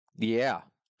Yeah,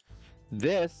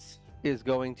 this is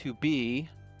going to be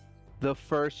the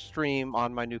first stream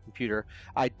on my new computer.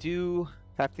 I do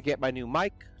have to get my new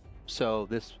mic, so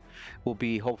this will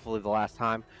be hopefully the last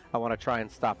time. I want to try and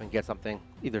stop and get something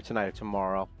either tonight or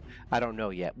tomorrow. I don't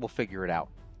know yet. We'll figure it out.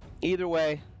 Either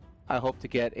way, I hope to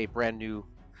get a brand new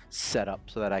setup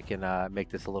so that I can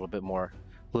make this a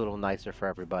little nicer for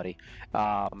everybody.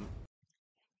 Um,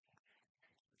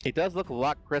 it does look a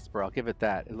lot crisper, I'll give it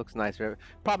that. It looks nicer.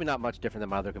 Probably not much different than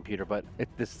my other computer, but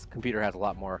this computer has a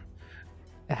lot more.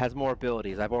 It has more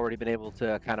abilities. I've already been able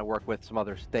to kind of work with some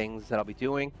other things that I'll be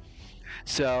doing.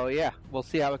 So yeah, we'll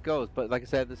see how it goes. But like I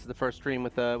said, this is the first stream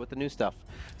with the new stuff.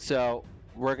 So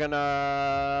we're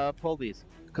gonna pull these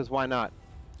because why not?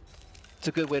 It's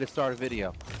a good way to start a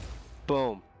video.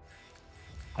 Boom.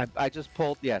 I just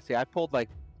pulled. Yeah, see, I pulled like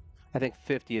I think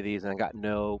 50 of these and I got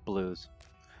no blues.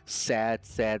 Sad,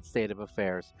 sad state of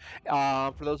affairs.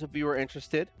 For those of you who are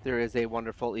interested, there is a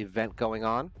wonderful event going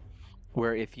on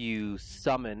where if you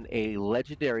summon a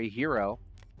legendary hero,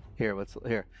 here,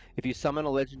 if you summon a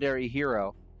legendary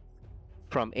hero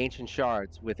from Ancient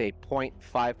Shards with a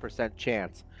 0.5%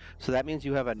 chance, so that means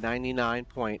you have a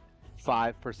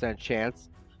 99.5% chance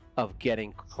of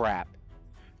getting crap.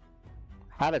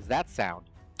 How does that sound?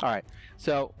 All right,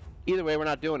 so either way, we're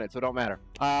not doing it, so it don't matter.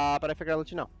 But I figured I'd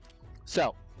let you know.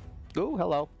 So, ooh,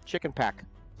 hello, chicken pack.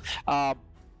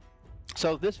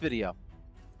 So this video,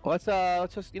 let's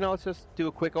just do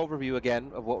a quick overview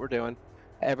again of what we're doing.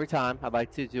 Every time I'd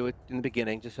like to do it in the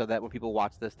beginning, just so that when people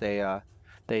watch this, they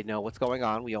know what's going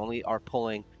on. We only are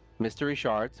pulling mystery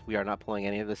shards. We are not pulling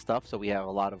any of this stuff, so we have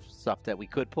a lot of stuff that we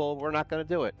could pull. We're not going to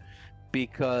do it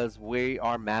because we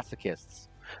are masochists.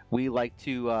 We like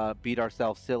to beat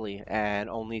ourselves silly and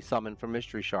only summon from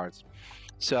mystery shards.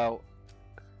 So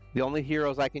the only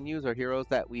heroes I can use are heroes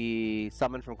that we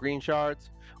summon from green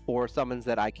shards or summons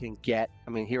that I can get.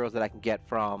 I mean, heroes that I can get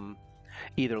from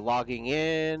either logging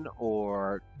in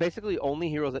or basically only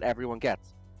heroes that everyone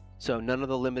gets. So none of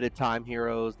the limited time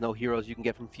heroes, no heroes you can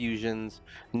get from fusions,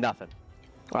 nothing.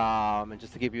 And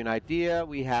just to give you an idea,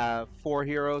 we have 4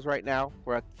 heroes right now.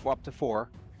 We're up to 4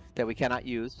 that we cannot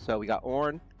use. So we got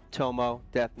Ornn, Tomo,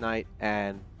 Death Knight,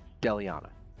 and Deliana.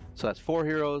 So that's 4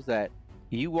 heroes that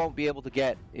you won't be able to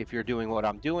get if you're doing what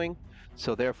I'm doing.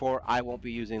 So therefore, I won't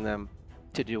be using them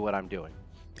to do what I'm doing.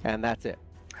 And that's it.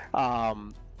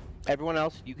 Everyone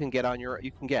else you can get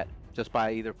just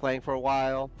by either playing for a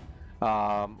while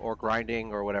or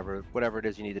grinding or whatever it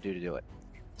is you need to do it.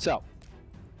 So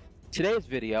today's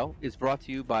video is brought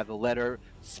to you by the letter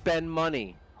spend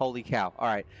money. Holy cow. All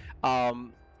right.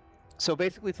 So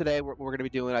basically today what we're going to be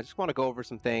doing, I just want to go over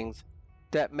some things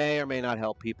that may or may not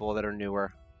help people that are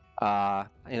newer.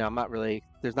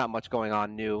 There's not much going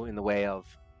on new in the way of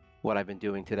what I've been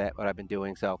doing today,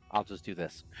 so I'll just do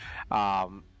this.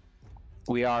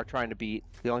 We are trying to beat,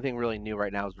 the only thing really new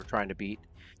right now is we're trying to beat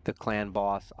the clan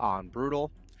boss on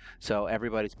Brutal. So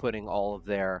everybody's putting all of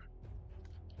their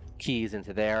keys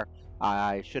into there.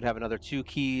 I should have another 2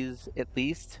 keys at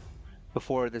least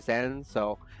before this ends.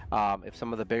 So if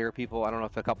some of the bigger people, I don't know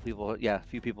if a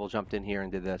few people jumped in here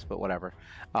and did this, but whatever.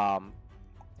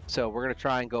 So we're going to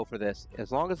try and go for this.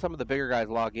 As long as some of the bigger guys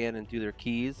log in and do their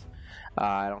keys,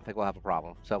 I don't think we'll have a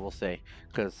problem. So we'll see.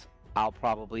 Because I'll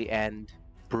probably end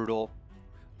Brutal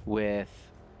with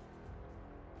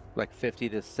like 50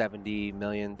 to 70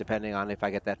 million, depending on if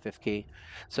I get that 5th key.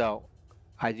 So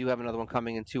I do have another one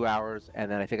coming in 2 hours, and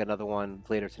then I think another one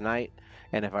later tonight.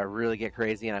 And if I really get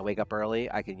crazy and I wake up early,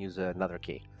 I can use another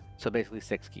key. So basically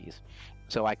 6 keys.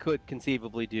 So I could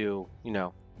conceivably do,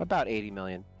 about 80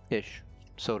 million-ish,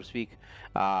 so to speak,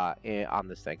 on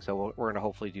this thing. So we're going to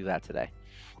hopefully do that today.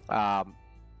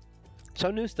 So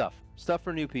new stuff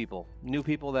for new people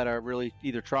that are really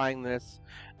either trying this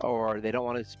or they don't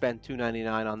want to spend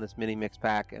 $2.99 on this mini mix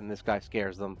pack and this guy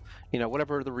scares them.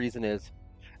 Whatever the reason is,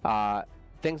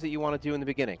 things that you want to do in the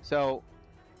beginning. So,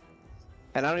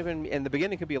 and in the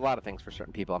beginning could be a lot of things for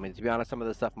certain people. I mean, to be honest, some of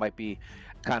this stuff might be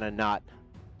kind of not,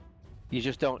 you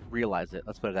just don't realize it.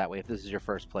 Let's put it that way, if this is your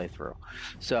first playthrough.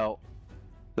 So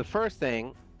the first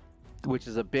thing, which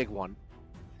is a big one,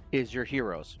 is your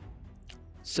heroes.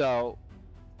 So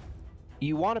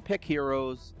you want to pick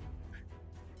heroes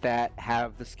that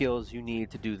have the skills you need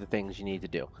to do the things you need to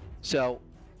do. So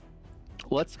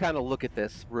let's kind of look at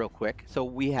this real quick. So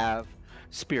we have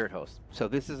Spirit Host. So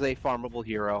this is a farmable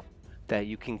hero that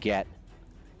you can get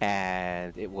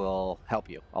and it will help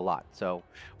you a lot. So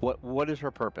what is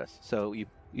her purpose? So you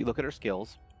look at her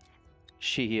skills.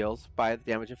 She heals by the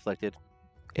damage inflicted.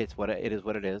 It is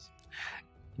what it is.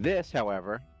 This,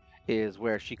 however, is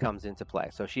where she comes into play.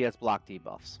 So she has block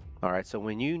debuffs. All right. So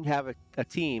when you have a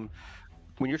team,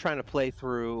 when you're trying to play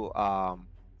through,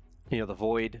 the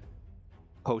void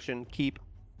potion keep,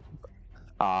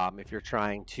 if you're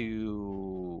trying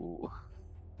to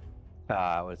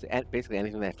basically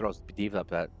anything that throws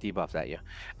debuffs at you.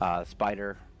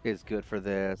 Spider is good for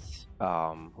this.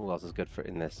 Who else is good for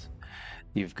in this?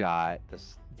 You've got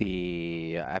this.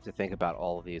 I have to think about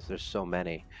all of these. There's so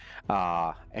many,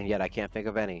 and yet I can't think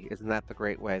of any. Isn't that the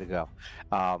great way to go?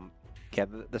 Yeah,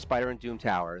 the Spider and Doom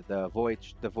Tower, the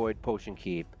Void Potion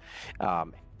Keep, a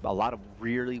lot of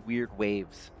really weird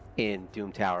waves in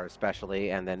Doom Tower,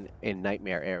 especially, and then in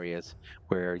Nightmare areas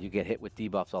where you get hit with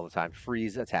debuffs all the time.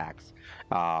 Freeze attacks,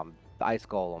 the Ice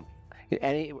Golem,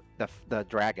 the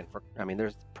Dragon. I mean,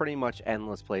 there's pretty much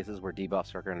endless places where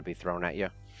debuffs are going to be thrown at you.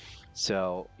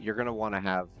 So you're going to want to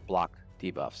have block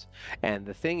debuffs. And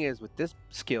the thing is with this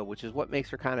skill, which is what makes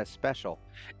her kind of special,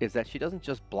 is that she doesn't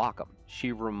just block them,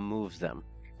 she removes them.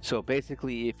 So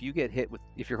basically,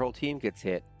 if your whole team gets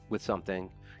hit with something,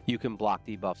 you can block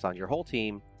debuffs on your whole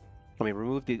team. I mean,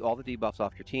 remove all the debuffs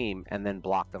off your team and then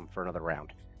block them for another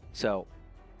round. So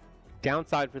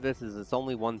downside for this is it's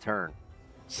only one turn.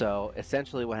 So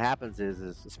essentially what happens is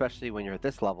especially when you're at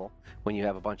this level, when you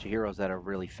have a bunch of heroes that are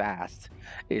really fast,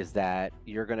 is that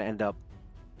you're going to end up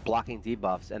blocking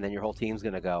debuffs and then your whole team's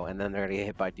going to go and then they're going to get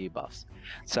hit by debuffs.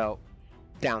 So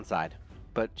downside,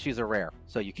 but she's a rare,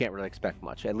 so you can't really expect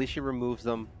much. At least she removes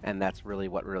them, and that's really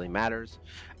what really matters.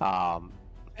 And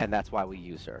that's why we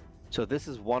use her. So this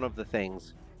is one of the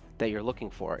things that you're looking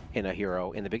for in a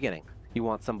hero in the beginning. You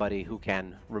want somebody who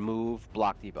can remove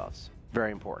block debuffs.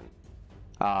 Very important.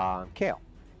 Kale.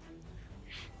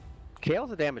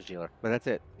 Kale's a damage dealer, but that's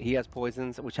it. He has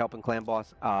poisons, which help in clan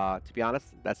boss. To be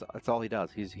honest, that's all he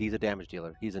does. He's a damage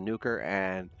dealer. He's a nuker,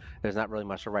 and there's not really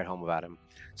much to write home about him.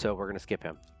 So we're gonna skip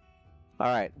him. All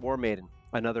right, War Maiden,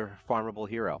 another farmable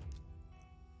hero.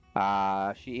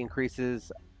 She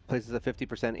places a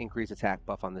 50% increased attack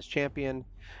buff on this champion,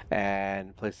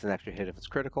 and places an extra hit if it's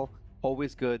critical.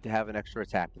 Always good to have an extra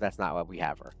attack, but that's not why we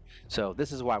have her. So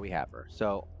this is why we have her.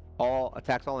 So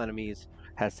attacks all enemies,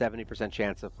 has 70%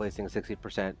 chance of placing a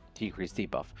 60% decreased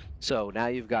debuff. So now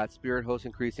you've got Spirit Host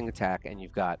increasing attack, and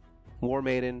you've got War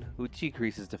Maiden who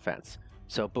decreases defense.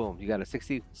 So boom, you got a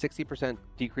 60%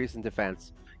 decrease in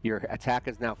defense. Your attack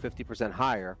is now 50%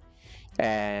 higher,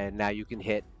 and now you can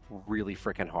hit really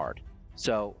freaking hard.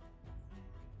 So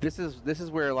this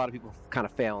is where a lot of people kind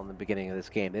of fail in the beginning of this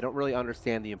game. They don't really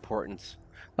understand the importance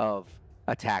of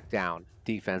attack down,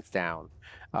 defense down,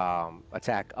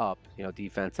 attack up,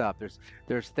 defense up.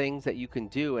 There's things that you can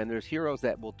do, and there's heroes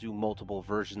that will do multiple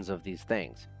versions of these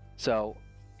things. So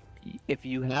if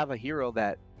you have a hero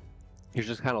that you're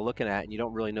just kind of looking at and you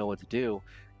don't really know what to do,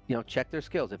 check their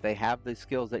skills. If they have the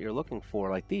skills that you're looking for,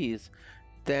 like these,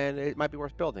 then it might be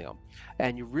worth building them.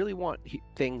 And you really want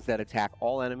things that attack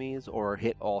all enemies or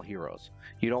hit all heroes.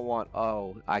 You don't want,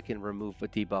 I can remove a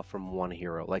debuff from one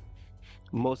hero. Like,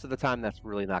 most of the time, that's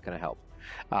really not going to help.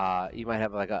 You might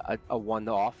have like a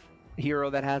one-off hero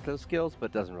that has those skills, but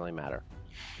it doesn't really matter.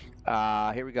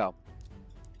 Here we go.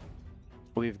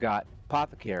 We've got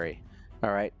Apothecary.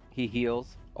 All right, he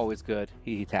heals, always good.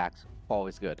 He attacks,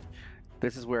 always good.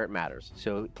 This is where it matters.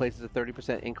 So it places a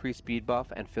 30% increased speed buff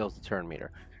and fills the turn meter.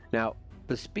 Now,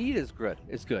 the speed is good.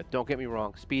 It's good. Don't get me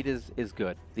wrong. Speed is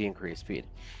good, the increased speed.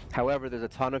 However, there's a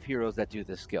ton of heroes that do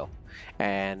this skill.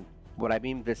 And what I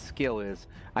mean this skill is,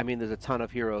 there's a ton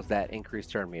of heroes that increase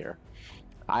turn meter.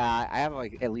 I have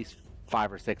like at least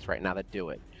 5 or 6 right now that do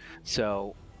it.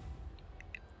 So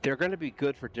they're going to be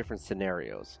good for different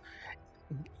scenarios.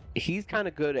 He's kind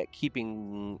of good at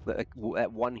keeping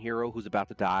at one hero who's about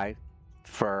to die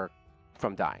from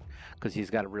dying, because he's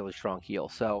got a really strong heal.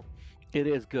 So it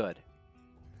is good.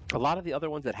 A lot of the other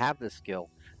ones that have this skill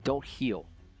don't heal.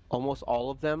 Almost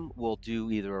all of them will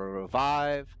do either a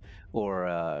revive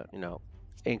or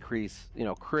increase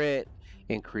crit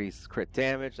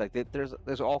damage. Like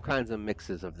there's all kinds of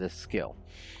mixes of this skill.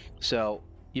 So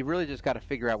you really just got to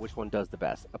figure out which one does the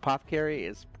best. Apothecary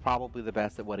is probably the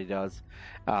best at what he does.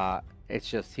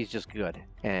 He's just good,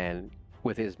 and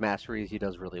with his masteries, he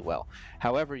does really well.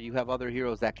 However, you have other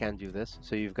heroes that can do this.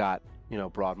 So you've got,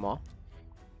 Broadmaw.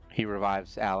 He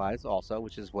revives allies also,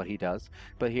 which is what he does.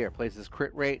 But here, places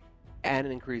crit rate and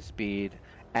increased speed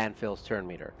and fills turn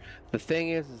meter. The thing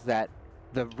is that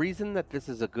the reason that this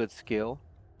is a good skill,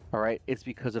 all right, is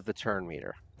because of the turn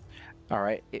meter. All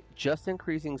right, just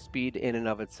increasing speed in and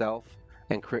of itself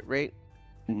and crit rate,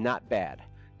 not bad.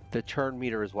 The turn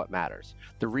meter is what matters.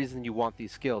 The reason you want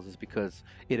these skills is because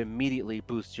it immediately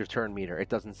boosts your turn meter. It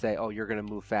doesn't say, oh, you're going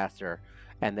to move faster.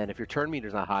 And then if your turn meter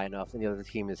is not high enough and the other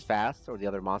team is fast or the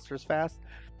other monster is fast,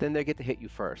 then they get to hit you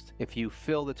first. If you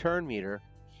fill the turn meter,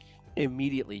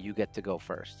 immediately you get to go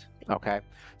first. Okay,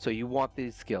 so you want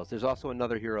these skills. There's also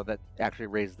another hero that actually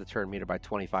raises the turn meter by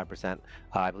 25%.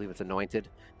 I believe it's Anointed.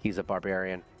 He's a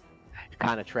barbarian,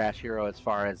 kind of trash hero as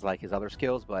far as like his other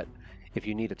skills, but if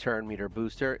you need a turn meter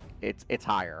booster, it's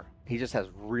higher. He just has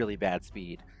really bad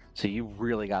speed, so you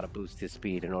really got to boost his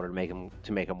speed in order to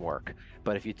make him work.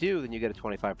 But if you do, then you get a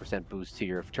 25% boost to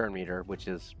your turn meter, which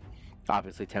is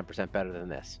obviously 10% better than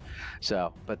this.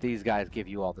 So, but these guys give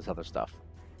you all this other stuff.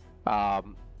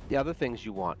 The other things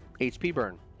you want, HP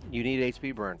burn. You need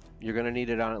HP burn. You're going to need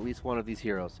it on at least one of these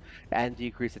heroes. And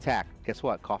decrease attack. Guess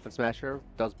what? Coffin Smasher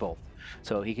does both.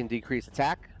 So he can decrease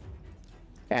attack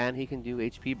and he can do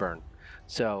HP burn.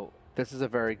 So this is a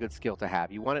very good skill to have.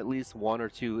 You want at least 1 or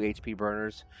 2 HP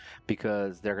burners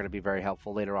because they're going to be very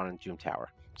helpful later on in Doom Tower.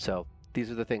 So these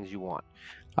are the things you want.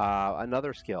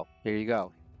 Another skill. Here you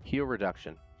go. Heal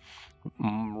reduction.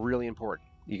 Really important.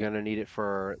 You're going to need it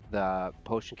for the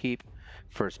potion keep,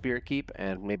 for spirit keep,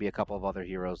 and maybe a couple of other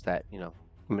heroes that,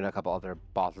 a couple other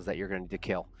bosses that you're going to need to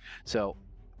kill. So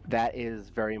that is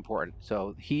very important.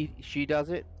 So she does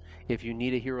it. If you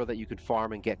need a hero that you can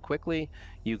farm and get quickly,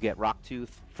 you get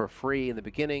Rocktooth for free in the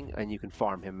beginning, and you can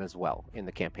farm him as well in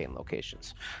the campaign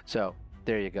locations. So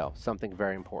there you go. Something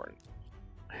very important.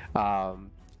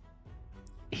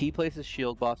 He places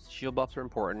shield buffs. Shield buffs are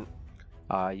important.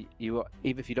 Even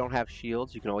if you don't have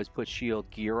shields, you can always put shield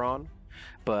gear on,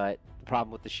 but the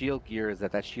problem with the shield gear is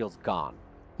that shield's gone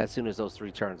as soon as those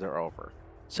 3 turns are over.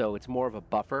 So it's more of a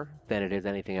buffer than it is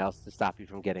anything else to stop you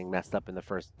from getting messed up in the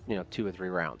first 2 or 3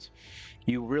 rounds.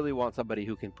 You really want somebody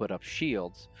who can put up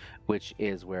shields, which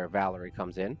is where Valerie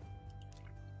comes in,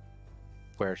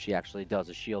 where she actually does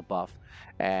a shield buff,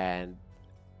 and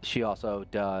she also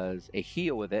does a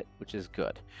heal with it, which is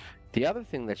good. The other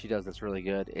thing that she does that's really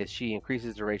good is she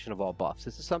increases duration of all buffs.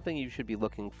 This is something you should be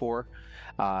looking for.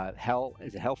 Hell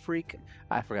is a Hell Freak.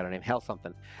 I forgot her name. Hell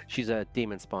something. She's a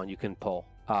demon spawn you can pull.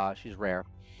 She's rare.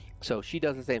 So she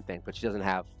does the same thing, but she doesn't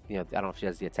have, I don't know if she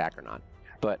has the attack or not.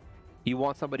 But you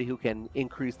want somebody who can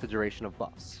increase the duration of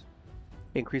buffs.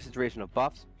 Increase the duration of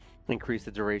buffs, increase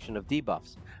the duration of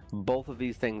debuffs. Both of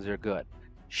these things are good.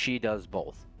 She does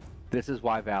both. This is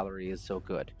why Valerie is so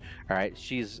good. All right,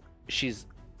 it's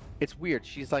weird.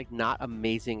 She's like not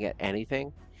amazing at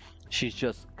anything. She's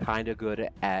just kind of good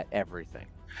at everything.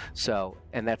 So,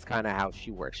 and that's kind of how she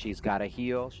works. She's got a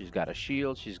heal, she's got a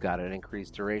shield, she's got an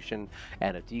increased duration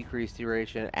and a decreased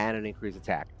duration and an increased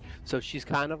attack. So she's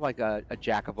kind of like a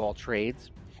jack of all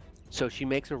trades. So she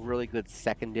makes a really good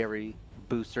secondary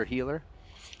booster healer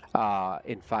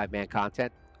in 5-man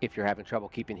content if you're having trouble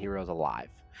keeping heroes alive.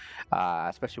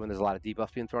 Especially when there's a lot of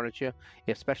debuffs being thrown at you.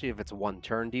 Especially if it's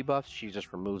 1-turn debuffs, she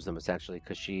just removes them essentially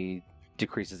because she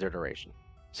decreases their duration.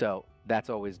 So that's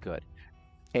always good.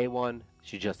 A1,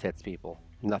 she just hits people.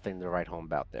 Nothing to write home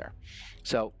about there.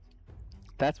 So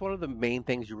that's one of the main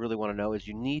things you really want to know is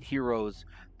you need heroes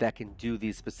that can do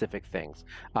these specific things.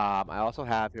 I also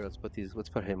have here, let's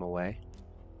put him away.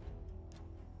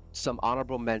 Some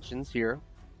honorable mentions here.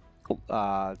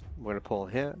 We're gonna pull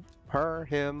him.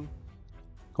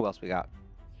 Who else we got?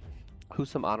 Who's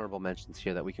some honorable mentions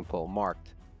here that we can pull?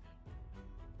 Marked.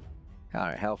 All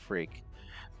right, Hell Freak.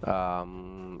 I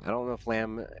don't know if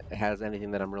Lamb has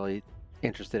anything that I'm really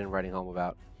interested in writing home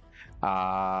about.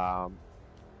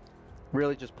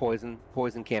 Really just poison.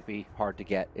 Poison can't be hard to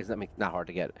get. Not hard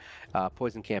to get.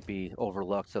 Poison can't be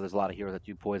overlooked, so there's a lot of heroes that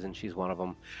do poison. She's one of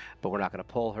them, but we're not going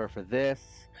to pull her for this.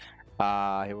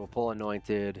 Here we'll pull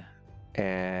Anointed,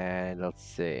 and let's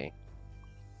see.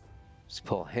 Let's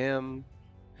pull him.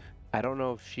 I don't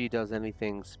know if she does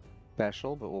anything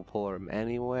special, but we'll pull her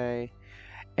anyway.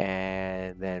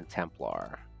 And then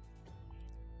Templar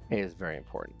is very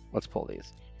important. Let's pull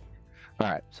these. All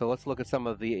right, so let's look at some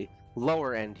of the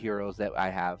lower end heroes that I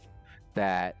have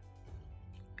that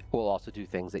will also do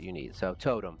things that you need. So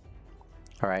Totem,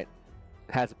 all right,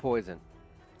 has a poison.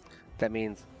 That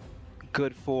means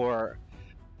good for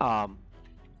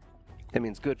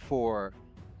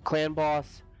clan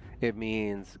boss. It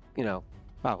means, well,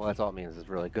 that's all it means is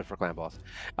really good for clan boss.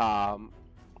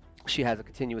 She has a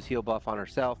continuous heal buff on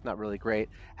herself, not really great.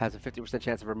 Has a 50%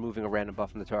 chance of removing a random buff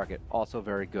from the target, also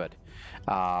very good.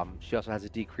 She also has a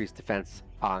decreased defense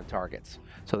on targets,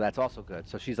 so that's also good.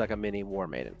 So she's like a mini War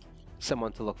Maiden,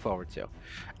 someone to look forward to.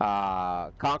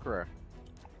 Conqueror,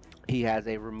 he has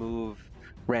a remove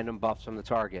random buffs from the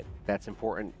target. That's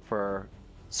important for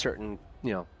certain,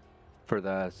 for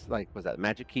the like was that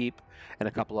Magic Keep and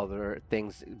a couple other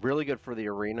things. Really good for the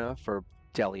arena for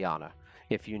Deliana.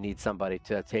 If you need somebody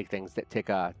to take things that take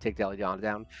Deliana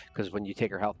down, because when you take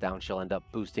her health down, she'll end up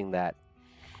boosting that.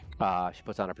 She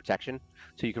puts on a protection,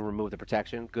 so you can remove the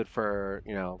protection. Good for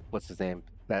what's his name,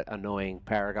 that annoying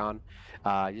Paragon.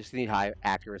 You just need high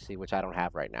accuracy, which I don't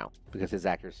have right now because his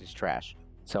accuracy is trash.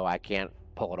 So I can't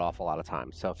pull it off a lot of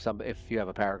times. So if you have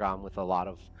a Paragon with a lot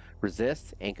of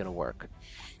resist, ain't gonna work.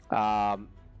 There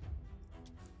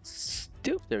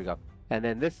we go. And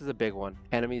then this is a big one.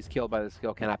 Enemies killed by the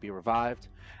skill cannot be revived.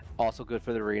 Also good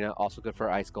for the arena. Also good for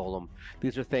Ice Golem.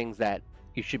 These are things that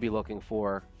you should be looking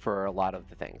for a lot of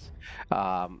the things,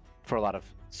 for a lot of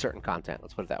certain content.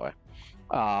 Let's put it that way.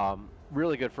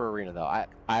 Really good for arena though.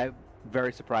 I'm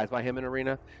very surprised by him in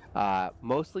arena.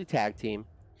 Mostly tag team.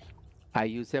 I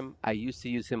use him. I used to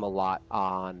use him a lot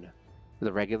on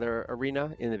the regular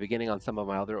arena in the beginning on some of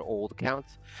my other old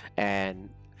accounts, and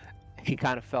he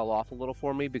kind of fell off a little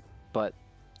for me, but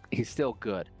he's still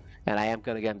good, and I am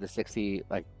going to get him to 60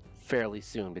 like fairly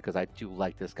soon because I do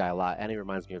like this guy a lot, and he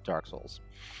reminds me of Dark Souls.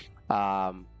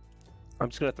 I'm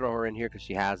just going to throw her in here because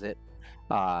she has it.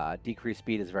 Decreased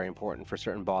speed is very important for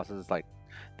certain bosses like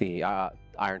the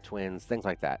Iron Twins, things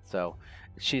like that. So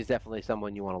she's definitely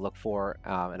someone you want to look for,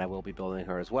 and I will be building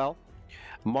her as well.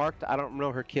 Marked, I don't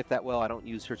know her kit that well. I don't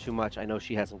use her too much. I know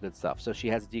she has some good stuff. So she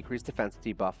has a decreased defense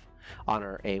debuff on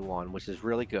her A1, which is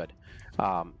really good.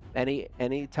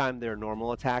 Anytime their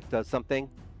normal attack does something,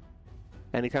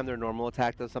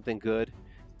 good,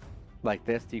 like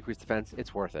this, decreased defense,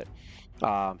 it's worth it.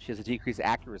 She has a decreased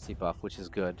accuracy buff, which is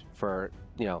good for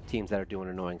teams that are doing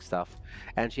annoying stuff.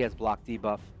 And she has block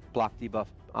debuff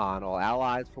on all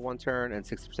allies for 1 turn, and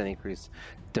 60% increased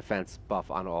defense buff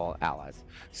on all allies.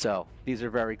 So these are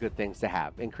very good things to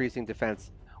have. Increasing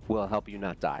defense will help you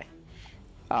not die.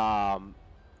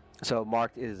 So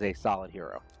Marked is a solid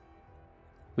hero.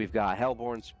 We've got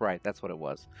Hellborn Sprite, that's what it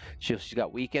was. She's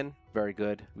got Weaken, very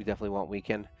good. We definitely want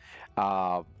Weaken.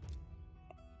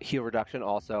 Heal reduction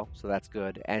also, so that's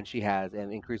good. And she has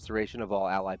an increased duration of all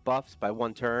ally buffs by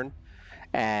 1 turn,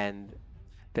 and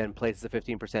then places a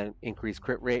 15% increased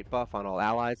crit rate buff on all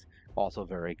allies, also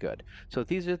very good. So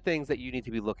these are things that you need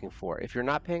to be looking for. If you're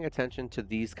not paying attention to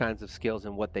these kinds of skills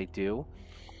and what they do,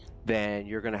 then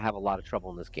you're going to have a lot of trouble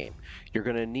in this game. You're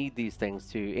going to need these things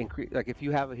to increase. Like if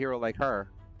you have a hero like her,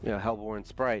 Hellborn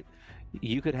Sprite,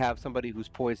 you could have somebody who's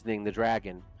poisoning the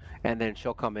dragon, and then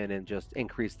she'll come in and just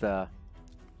increase the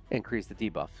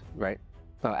debuff, right?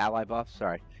 Ally buffs,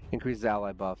 sorry. Increases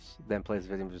ally buffs, then plays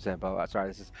 15% buff.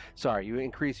 Sorry, you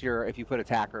increase your, if you put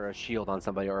attack or a shield on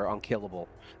somebody or unkillable,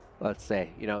 let's say,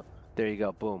 there you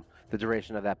go, boom. The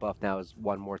duration of that buff now is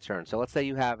 1 more turn. So let's say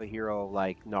you have a hero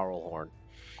like Gnarlhorn.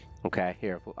 Okay,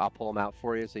 here, I'll pull them out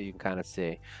for you so you can kind of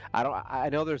see. I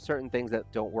know there's certain things that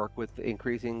don't work with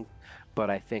increasing, but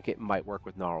I think it might work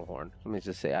with Gnarlhorn. Let me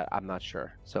just say, I'm not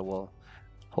sure. So we'll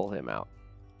pull him out.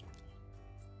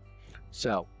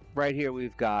 So right here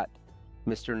we've got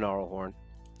Mr. Gnarlhorn,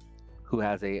 who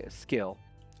has a skill,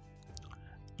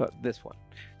 but this one.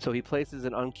 So he places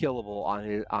an unkillable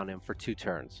on him for 2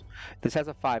 turns. This has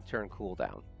a 5-turn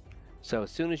cooldown. So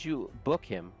as soon as you book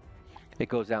him, it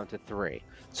goes down to 3.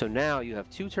 So now you have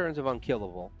 2 turns of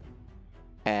unkillable,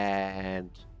 and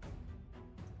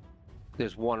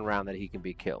there's 1 round that he can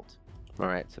be killed. All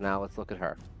right, so now let's look at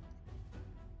her.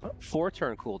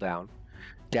 4-turn cooldown,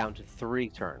 down to 3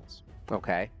 turns.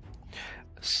 Okay,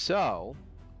 so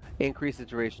increase the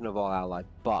duration of all allied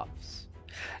buffs.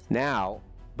 Now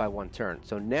by 1 turn.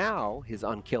 So now his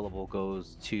unkillable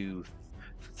goes to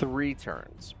 3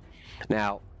 turns.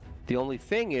 Now the only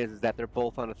thing is that they're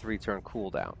both on a 3-turn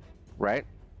cooldown, right?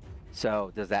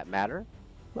 So does that matter?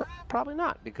 Well, probably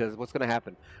not, because what's going to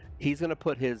happen? He's going to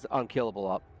put his unkillable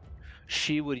up.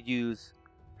 She would use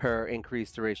her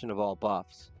increased duration of all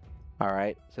buffs. All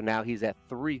right, so now he's at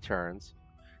 3 turns.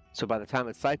 So by the time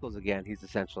it cycles again, he's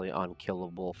essentially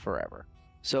unkillable forever.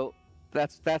 So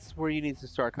that's where you need to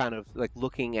start kind of like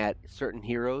looking at certain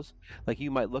heroes. Like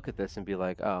you might look at this and be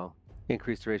like, oh,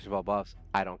 increased duration of all buffs,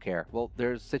 I don't care. Well,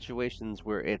 there's situations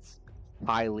where it's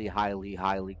highly, highly,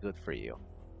 highly good for you.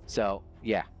 So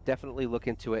yeah, definitely look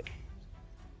into it,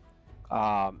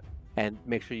 and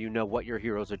make sure you know what your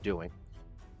heroes are doing.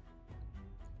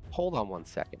 Hold on 1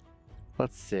 second.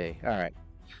 Let's see. All right,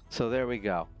 so there we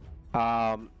go.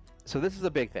 So this is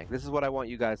a big thing. This is what I want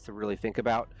you guys to really think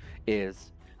about,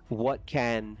 is what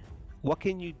can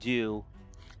you do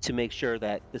to make sure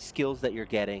that the skills that you're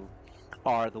getting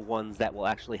are the ones that will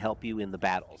actually help you in the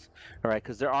battles. All right,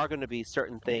 because there are going to be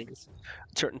certain things,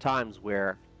 certain times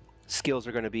where skills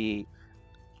are going to be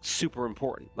super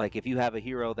important. Like if you have a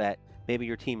hero that maybe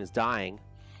your team is dying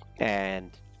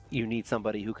and you need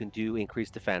somebody who can do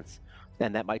increased defense,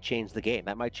 and that might change the game.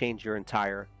 That might change your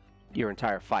entire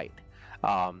fight.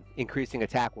 Increasing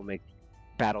attack will make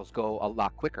battles go a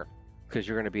lot quicker because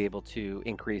you're going to be able to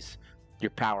increase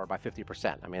your power by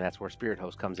 50%. I mean, that's where Spirit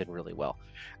Host comes in really well.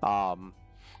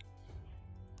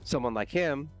 Someone like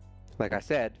him, like I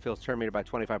said, fills turn meter by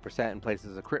 25% and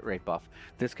places a crit rate buff.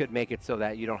 This could make it so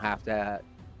that you don't have to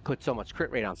put so much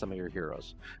crit rate on some of your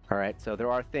heroes. All right, so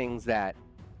there are things that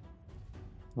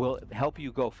will help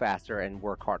you go faster and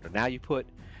work harder. Now you put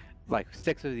like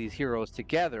 6 of these heroes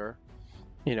together,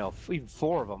 even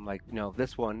 4 of them, like,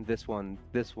 this one, this one,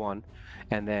 this one,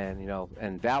 and then,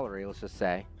 and Valerie, let's just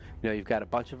say, you've got a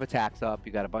bunch of attacks up,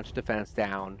 you've got a bunch of defense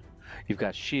down, you've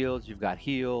got shields, you've got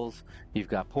heals, you've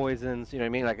got poisons, you know what I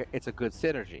mean? Like, it's a good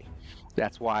synergy.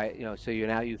 That's why, so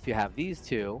if you have these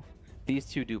two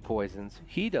do poisons,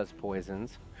 he does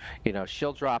poisons,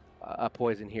 she'll drop a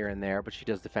poison here and there, but she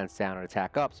does defense down and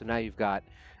attack up. So now you've got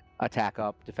attack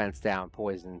up, defense down,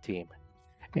 poison team.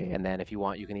 And then if you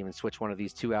want, you can even switch one of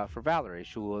these 2 out for Valerie.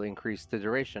 She will increase the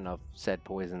duration of said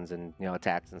poisons and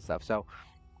attacks and stuff. So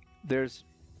there's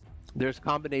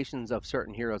combinations of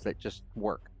certain heroes that just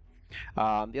work.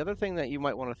 The other thing that you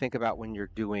might want to think about when you're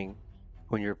building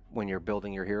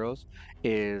your heroes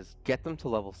is get them to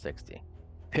level 60.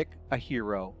 Pick a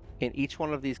hero in each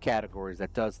one of these categories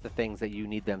that does the things that you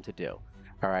need them to do.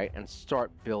 All right, and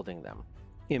start building them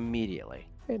immediately.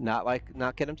 Not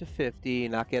get them to 50,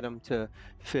 not get them to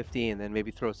 50, and then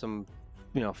maybe throw some,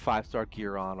 5-star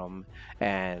gear on them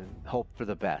and hope for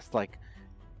the best. Like,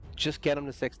 just get them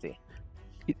to 60.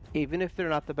 Even if they're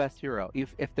not the best hero,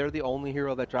 if they're the only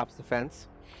hero that drops defense,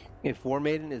 if War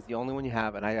Maiden is the only one you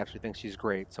have, and I actually think she's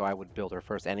great, so I would build her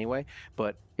first anyway.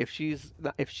 But if she's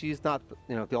not,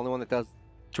 the only one that does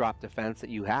drop defense that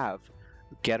you have,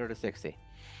 get her to 60.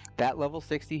 That level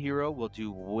 60 hero will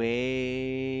do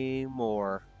way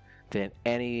more than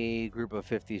any group of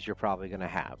 50s you're probably going to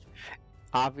have.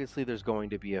 Obviously, there's going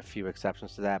to be a few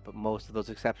exceptions to that, but most of those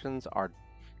exceptions are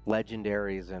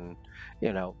legendaries and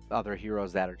other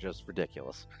heroes that are just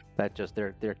ridiculous. That just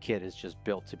their kit is just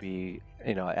built to be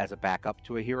as a backup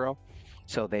to a hero,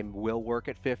 so they will work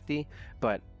at 50.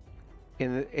 But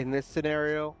in this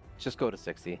scenario, just go to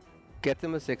 60. Get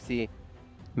them to 60.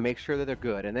 Make sure that they're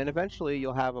good, and then eventually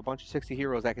you'll have a bunch of 60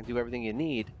 heroes that can do everything you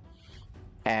need,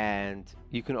 and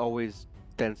you can always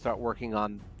then start working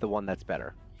on the one that's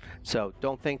better. So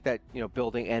don't think that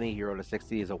building any hero to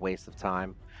 60 is a waste of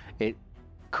time. It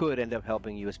could end up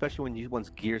helping you, especially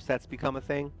once gear sets become a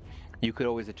thing. You could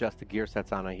always adjust the gear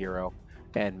sets on a hero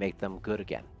and make them good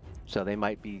again. So they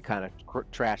might be kind of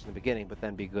trash in the beginning, but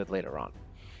then be good later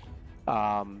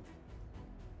on.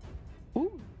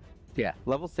 Yeah,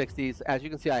 level 60s. As you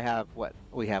can see, I have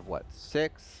we have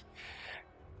 6,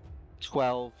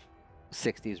 12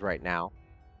 60s right now,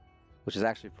 which is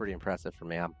actually pretty impressive for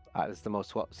me. It's the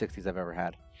most 60s I've ever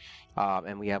had.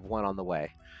 And we have 1 on the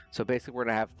way. So basically we're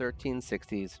going to have 13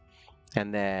 60s,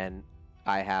 and then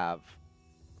I have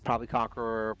probably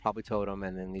Conqueror, probably Totem,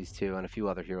 and then these 2 and a few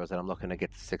other heroes that I'm looking to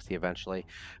get to 60 eventually.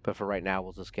 But for right now,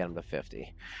 we'll just get them to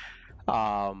 50.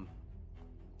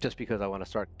 Just because I want to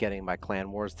start getting my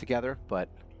clan wars together, but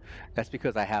that's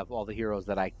because I have all the heroes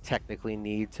that I technically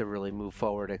need to really move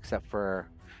forward, except for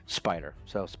Spider.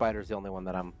 So Spider's the only one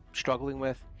that I'm struggling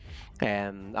with,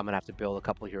 and I'm gonna have to build a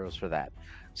couple of heroes for that.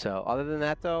 So other than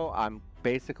that, though, I'm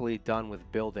basically done with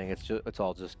building. It's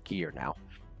all just gear now.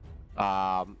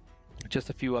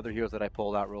 Just a few other heroes that I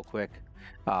pulled out real quick.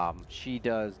 She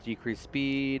does decreased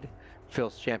speed,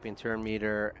 fills champion turn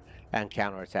meter, and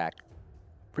counterattack.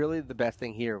 Really, the best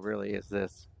thing here really is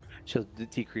this. She'll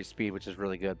decrease speed, which is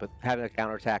really good, but having a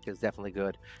counterattack is definitely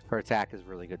good. Her attack is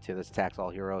really good too. This attacks all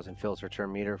heroes and fills her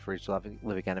turn meter for each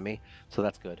living enemy, so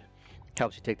that's good.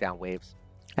 Helps you take down waves.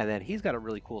 And then he's got a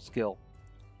really cool skill.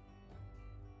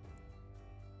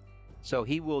 So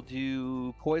he will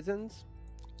do poisons,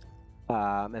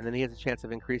 and then he has a chance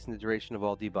of increasing the duration of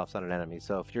all debuffs on an enemy.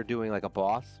 So if you're doing like a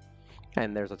boss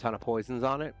and there's a ton of poisons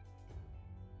on it,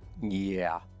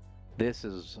 yeah, this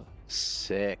is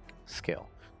sick skill.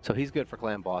 So he's good for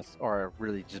clan boss, or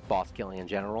really just boss killing in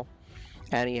general.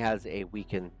 And he has a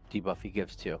weaken debuff he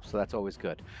gives too, so that's always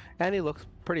good. And he looks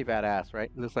pretty badass, right?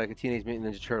 He looks like a Teenage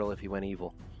Mutant Ninja Turtle if he went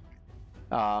evil.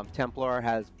 Templar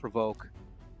has provoke,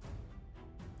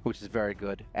 which is very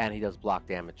good, and he does block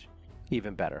damage,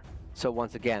 even better. So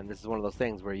once again, this is one of those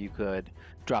things where you could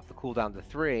drop the cooldown to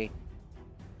 3.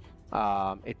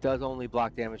 It does only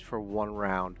block damage for 1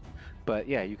 round, but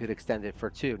yeah, you could extend it for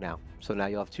 2 now. So now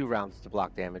you'll have 2 rounds to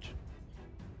block damage,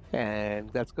 and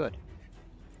that's good.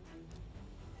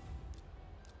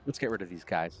 Let's get rid of these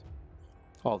guys.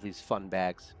 All these fun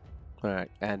bags. All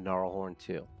right, and Gnarlhorn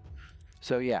too.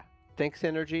 So yeah, think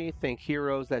synergy, think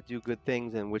heroes that do good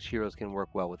things, and which heroes can work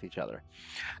well with each other.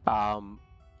 Um,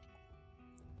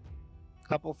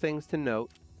 Couple things to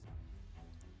note.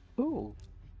 Ooh.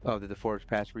 Oh, did the Forge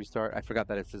Pass restart? I forgot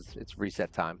that it's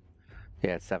reset time.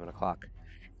 Yeah, it's 7 o'clock.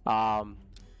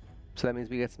 So that means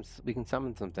we can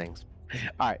summon some things.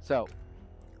 All right, so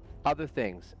other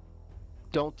things.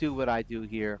 Don't do what I do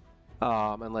here,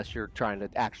 unless you're trying to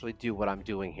actually do what I'm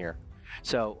doing here.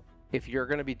 So if you're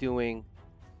going to be building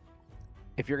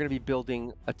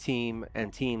a team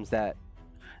and teams that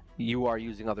you are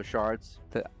using other shards,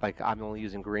 that like I'm only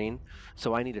using green,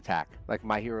 so I need attack. Like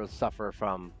my heroes suffer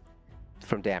from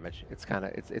damage.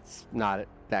 It's not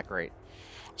that great.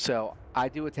 So I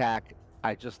do attack.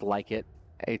 I just like it.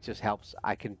 It just helps.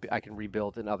 I can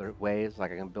rebuild in other ways.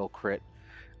 Like I can build crit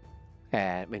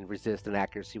and resist and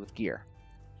accuracy with gear.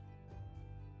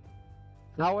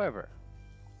 However,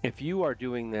 if you are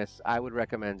doing this, I would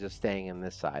recommend just staying in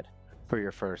this side for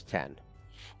your first 10.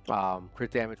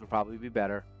 Crit damage would probably be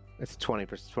better. It's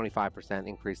 20%, 25%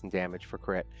 increase in damage for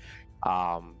crit.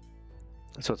 So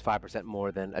it's 5%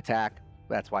 more than attack.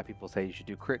 That's why people say you should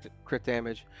do crit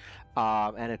damage,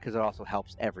 and because it also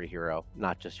helps every hero,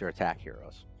 not just your attack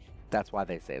heroes. That's why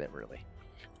they say that, really.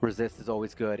 Resist is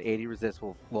always good. 80 resist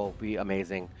will be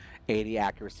amazing. 80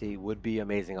 accuracy would be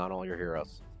amazing on all your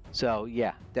heroes. So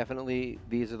yeah, definitely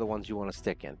these are the ones you want to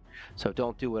stick in. So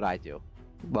don't do what I do.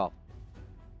 Well,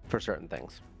 for certain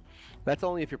things. That's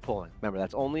only if you're pulling. Remember,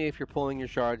 that's only if you're pulling your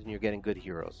shards and you're getting good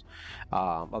heroes.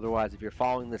 Otherwise, if you're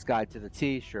following this guide to the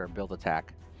T, sure, build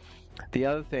attack. The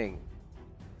other thing,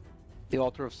 the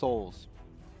Altar of Souls.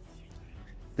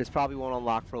 This probably won't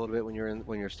unlock for a little bit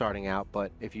when you're starting out,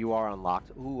 but if you are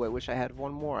unlocked, ooh, I wish I had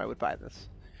one more. I would buy this.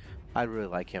 I really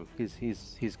like him.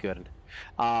 He's good.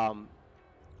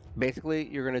 Basically,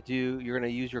 you're gonna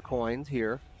use your coins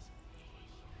here.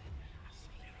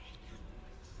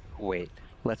 Wait,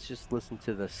 let's just listen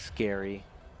to the scary.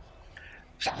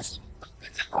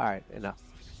 All right, enough.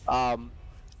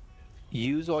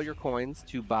 Use all your coins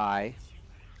to buy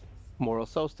Moral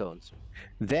Soul Stones.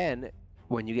 Then,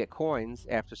 when you get coins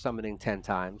after summoning 10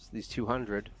 times, these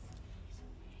 200,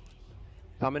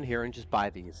 come in here and just buy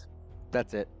these.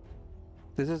 That's it.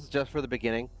 This is just for the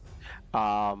beginning,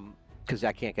 because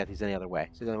I can't get these any other way.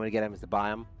 So the only way to get them is to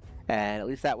buy them, and at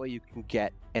least that way you can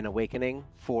get an awakening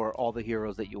for all the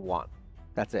heroes that you want.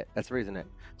 That's it. That's the reason it.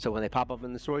 So when they pop up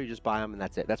in the store, you just buy them, and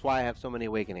that's it. That's why I have so many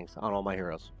awakenings on all my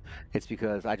heroes. It's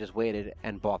because I just waited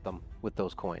and bought them with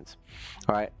those coins.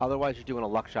 All right. Otherwise, you're doing a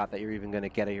luck shot that you're even going to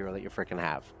get a hero that you freaking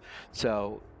have.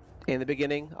 So in the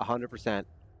beginning, 100%,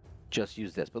 just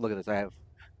use this. But look at this. I have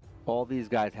all these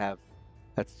guys have.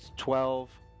 That's 12,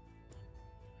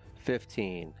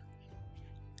 15,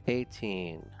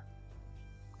 18.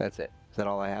 That's it. Is that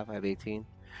all I have? I have 18.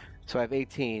 So I have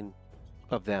 18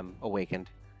 of them awakened,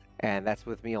 and that's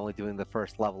with me only doing the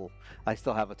first level. I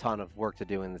still have a ton of work to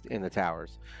do in the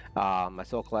towers. My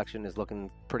soul collection is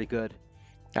looking pretty good.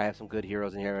 I have some good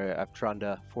heroes in here. I have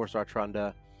Trunda, 4-star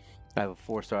Trunda. I have a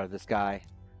 4-star this guy.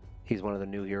 He's one of the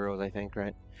new heroes, I think,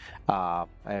 right? I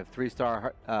have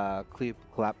 3-star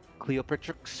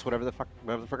Cleopatrix, whatever the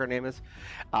fuck her name is,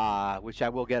 which I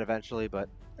will get eventually, but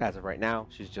as of right now,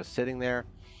 she's just sitting there.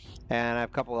 And I have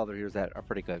a couple other heroes that are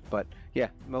pretty good. But yeah,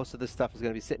 most of this stuff is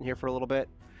going to be sitting here for a little bit.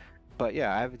 But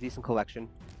yeah, I have a decent collection.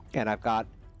 And I've got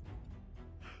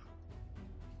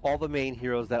all the main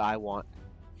heroes that I want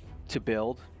to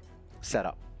build set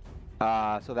up.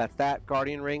 So that's that.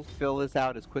 Guardian Ring, fill this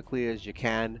out as quickly as you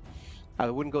can. I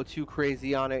wouldn't go too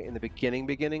crazy on it in the beginning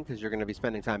because you're going to be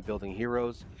spending time building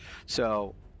heroes.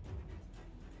 So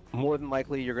more than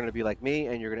likely you're going to be like me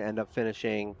and you're going to end up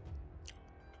finishing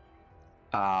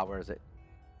where is it?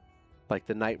 Like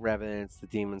the Night Revenants, the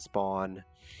Demon Spawn,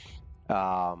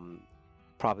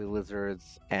 probably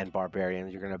Lizards and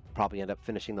Barbarians. You're going to probably end up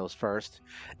finishing those first.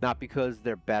 Not because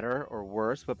they're better or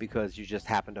worse, but because you just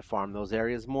happen to farm those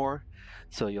areas more.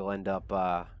 So you'll end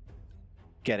up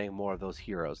getting more of those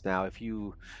heroes. Now, if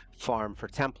you farm for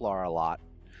Templar a lot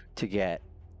to get,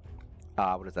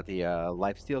 what is that, the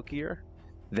Lifesteal gear,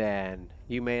 then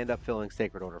you may end up filling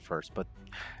Sacred Order first. But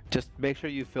just make sure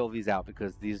you fill these out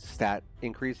because these stat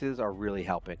increases are really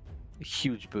helping. A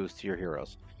huge boost to your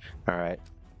heroes. All right,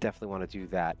 definitely want to do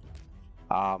that.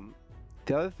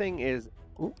 The other thing is,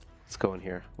 let's go in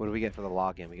here. What do we get for the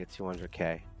login? We get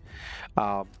 200k.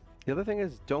 The other thing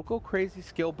is, don't go crazy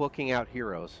skill booking out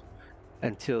heroes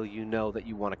until you know that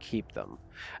you want to keep them.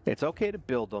 It's okay to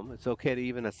build them. It's okay to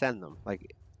even ascend them.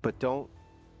 But don't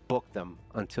book them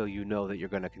until you know that you're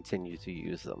going to continue to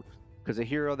use them. because a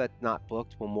hero that's not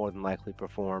booked will more than likely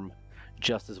perform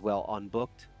just as well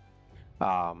unbooked.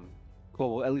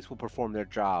 Well, at least will perform their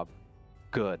job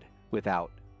good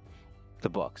without the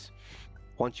books.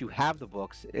 Once you have the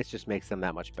books, it just makes them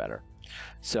that much better.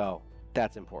 So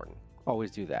that's important.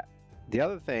 Always do that. The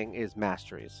other thing is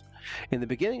masteries. In the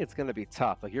beginning, it's going to be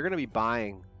tough. Like you're going to be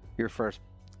buying your first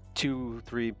 2,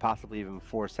 3, possibly even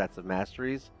 4 sets of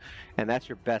masteries, and that's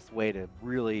your best way to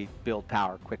really build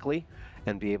power quickly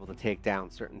and be able to take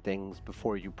down certain things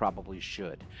before you probably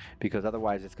should, because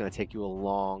otherwise it's going to take you a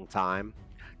long time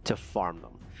to farm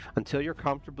them. Until you're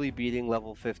comfortably beating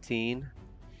level 15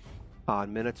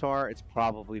 on Minotaur, it's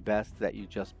probably best that you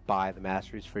just buy the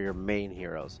masteries for your main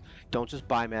heroes. Don't just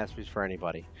buy masteries for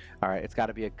anybody. All right, it's got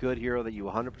to be a good hero that you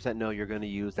 100% know you're going to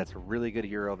use. That's a really good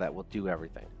hero that will do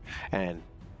everything. And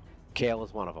Kale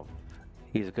is one of them.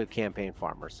 He's a good campaign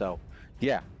farmer. So,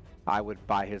 yeah, I would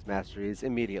buy his masteries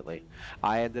immediately.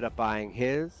 I ended up buying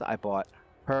his. I bought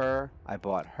her,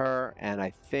 and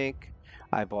I think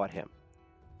I bought him.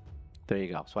 There you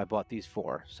go. So I bought these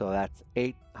 4. So that's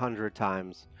 800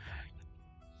 times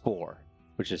 4,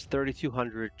 which is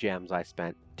 3,200 gems I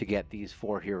spent to get these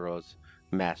 4 heroes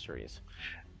masteries.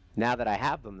 Now that I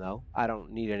have them, though, I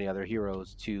don't need any other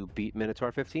heroes to beat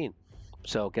Minotaur 15.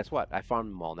 So guess what? I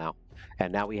farmed them all now.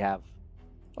 And now we have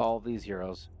all of these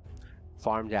heroes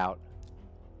farmed out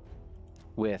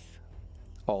with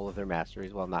all of their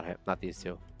masteries. Well, not these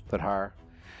 2, but her.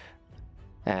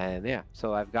 And yeah,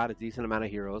 so I've got a decent amount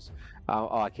of heroes.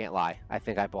 Oh, I can't lie. I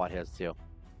think I bought his too.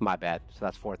 My bad. So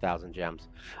that's 4,000 gems.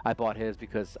 I bought his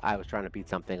because I was trying to beat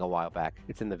something a while back.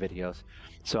 It's in the videos.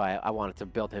 So I wanted to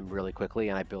build him really quickly,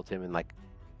 and I built him in like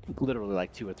literally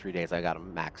like 2 or 3 days. I got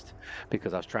him maxed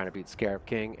because I was trying to beat Scarab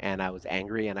King, and I was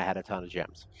angry, and I had a ton of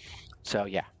gems. So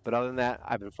yeah, but other than that,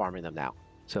 I've been farming them now.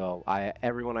 So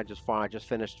everyone I just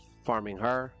finished farming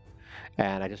her,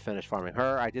 and I just finished farming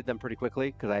her. I did them pretty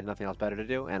quickly because I had nothing else better to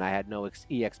do, and I had no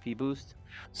EXP boost.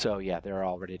 So yeah, they're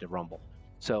all ready to rumble.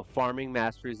 So farming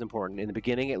mastery is important. In the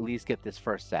beginning, at least get this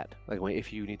first set. Like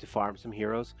if you need to farm some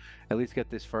heroes, at least get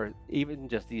this first. Even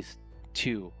just these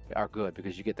 2 are good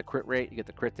because you get the crit rate, you get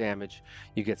the crit damage,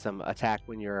 you get some attack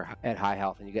when you're at high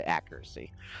health, and you get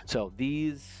accuracy. So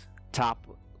these top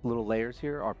little layers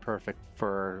here are perfect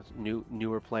for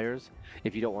newer players.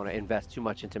 If you don't want to invest too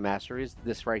much into masteries,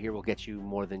 this right here will get you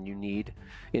more than you need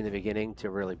in the beginning to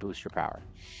really boost your power.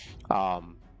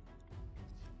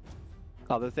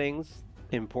 Other things,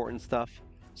 important stuff,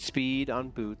 speed on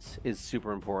boots is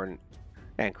super important,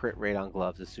 and crit rate on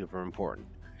gloves is super important.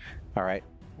 All right,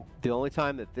 the only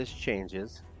time that this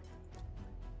changes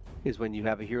is when you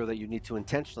have a hero that you need to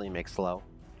intentionally make slow,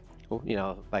 you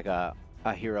know, like a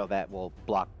hero that will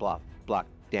block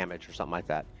damage or something like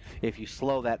that. If you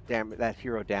slow that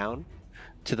hero down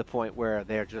to the point where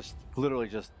they're just literally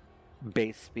just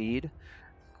base speed,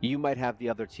 you might have the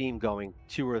other team going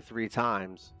 2 or 3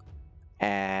 times,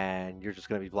 and you're just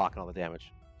going to be blocking all the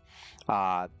damage.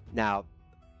 Now,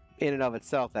 in and of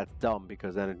itself, that's dumb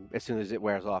because then as soon as it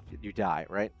wears off, you die,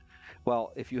 right?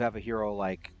 Well, if you have a hero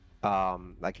like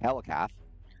Helicath,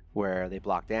 where they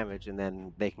block damage and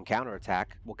then they can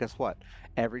counterattack, well, guess what?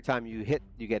 Every time you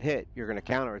get hit, you're going to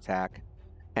counterattack,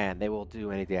 and they won't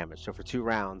do any damage. So for 2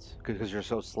 rounds, because you're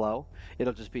so slow,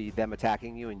 it'll just be them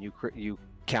attacking you and you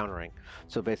countering.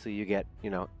 So basically, you get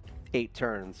 8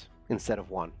 turns instead of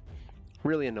 1.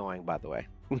 Really annoying, by the way.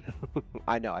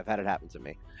 I know, I've had it happen to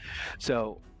me.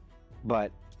 So,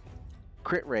 but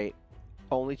crit rate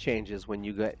only changes when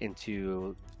you get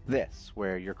into this,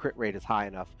 where your crit rate is high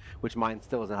enough, which mine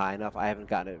still isn't high enough. I haven't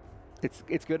gotten it.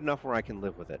 It's good enough where I can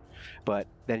live with it, but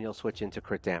then you'll switch into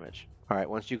crit damage. All right,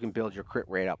 once you can build your crit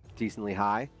rate up decently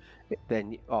high,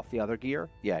 then off the other gear,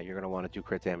 yeah, you're going to want to do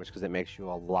crit damage because it makes you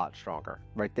a lot stronger.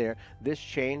 Right there, this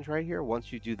change right here,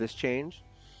 once you do this change,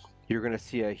 you're going to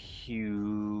see a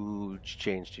huge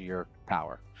change to your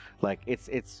power. Like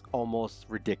it's almost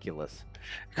ridiculous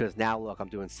because now look, I'm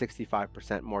doing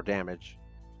 65% more damage,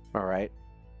 all right,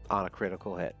 on a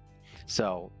critical hit.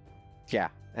 So yeah,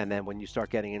 and then when you start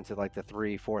getting into like the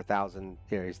 3,000-4,000,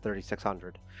 here he's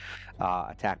 3,600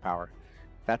 attack power,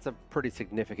 that's a pretty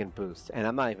significant boost. And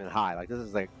I'm not even high, like this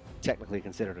is like technically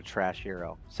considered a trash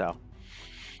hero. So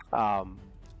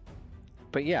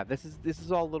but yeah, this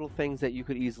is all little things that you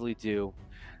could easily do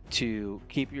to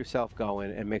keep yourself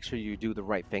going and make sure you do the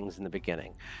right things in the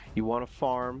beginning. You want to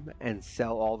farm and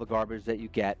sell all the garbage that you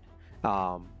get,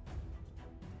 and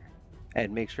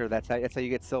make sure that's how you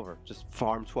get silver. Just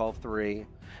farm 12-3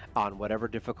 on whatever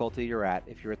difficulty you're at.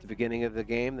 If you're at the beginning of the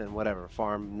game, then whatever,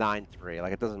 farm 9-3.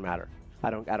 Like it doesn't matter. I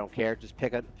don't care. Just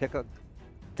pick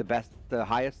the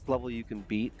highest level you can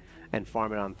beat, and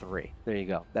farm it on 3. There you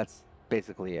go. That's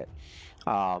basically it.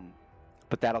 Um,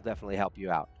 but that'll definitely help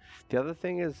you out. The other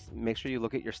thing is make sure you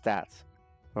look at your stats.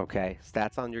 Okay,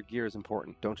 stats on your gear is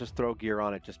important. Don't just throw gear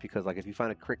on it just because, like, if you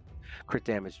find a crit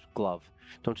damage glove,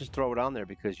 don't just throw it on there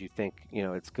because you think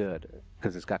it's good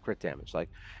because it's got crit damage. Like,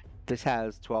 this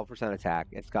has 12% attack.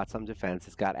 It's got some defense.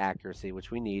 It's got accuracy, which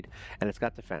we need, and it's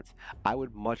got defense. I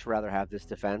would much rather have this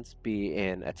defense be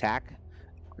in attack,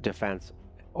 defense,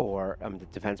 or the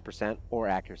defense percent or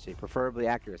accuracy, preferably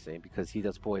accuracy because he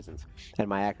does poisons, and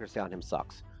my accuracy on him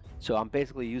sucks. So I'm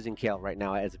basically using Kale right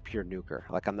now as a pure nuker.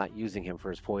 Like, I'm not using him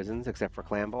for his poisons except for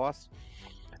clan boss,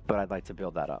 but I'd like to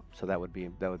build that up. So that would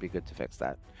be good to fix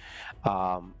that.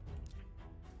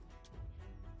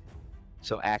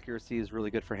 So accuracy is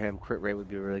really good for him. Crit rate would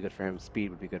be really good for him.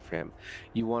 Speed would be good for him.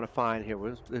 You want to find there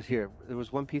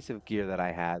was one piece of gear that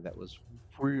I had that was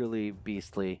really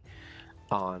beastly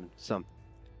on some.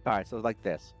 All right, so like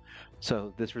this.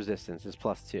 So this resistance is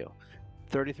 +2.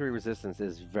 33 resistance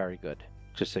is very good,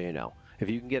 just so you know. If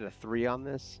you can get a 3 on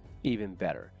this, even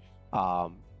better.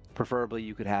 Preferably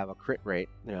you could have a crit rate,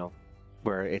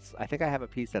 where I think I have a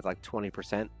piece that's like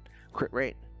 20% crit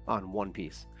rate on one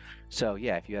piece. So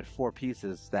yeah, if you had 4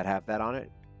 pieces that have that on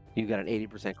it, you got an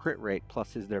 80% crit rate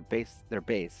plus their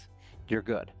base, you're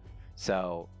good.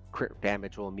 So crit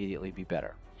damage will immediately be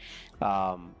better.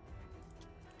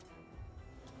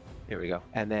 Here we go.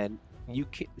 And then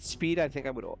speed, I think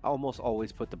I would almost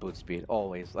always put the boot speed,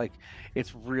 always. Like,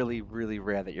 it's really, really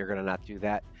rare that you're gonna not do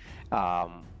that.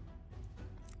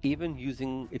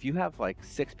 Even if you have like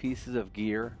 6 pieces of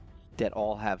gear that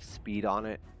all have speed on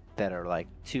it, that are like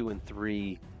 2 and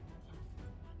 3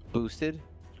 boosted,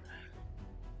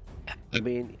 I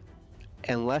mean,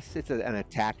 unless it's an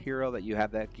attack hero that you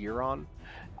have that gear on,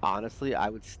 honestly, I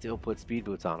would still put speed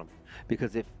boots on them,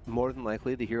 because if more than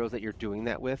likely the heroes that you're doing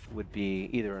that with would be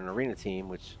either an arena team,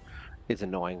 which is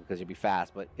annoying because you'll be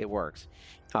fast, but it works,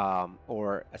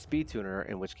 or a speed tuner,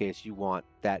 in which case you want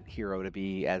that hero to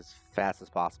be as fast as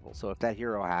possible. So if that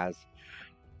hero has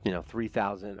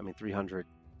 300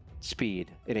 speed,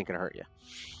 it ain't gonna hurt you.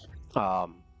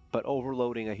 But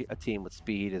overloading a team with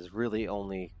speed is really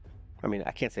only,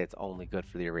 I can't say it's only good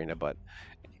for the arena, but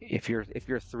if you're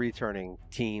 3-turning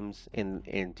teams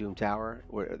in Doom Tower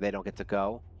where they don't get to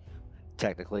go,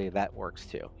 technically that works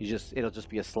too. It'll just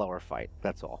be a slower fight.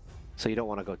 That's all. So you don't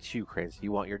want to go too crazy.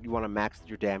 You want to max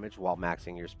your damage while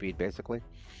maxing your speed, basically.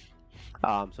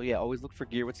 So yeah, always look for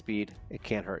gear with speed. It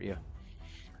can't hurt you.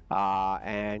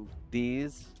 And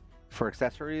these for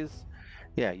accessories,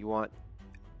 yeah, you want,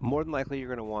 more than likely you're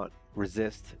going to want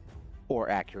resist or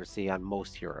accuracy on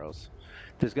most heroes.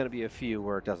 There's going to be a few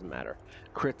where it doesn't matter.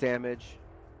 Crit damage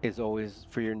is always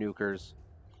for your nukers,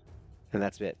 and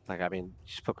that's it. Like,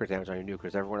 just put crit damage on your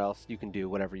nukers. Everyone else, you can do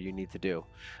whatever you need to do.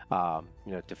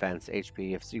 Defense,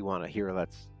 HP. If you want a hero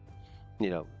that's,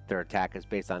 their attack is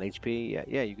based on HP,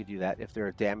 yeah, you could do that. If they're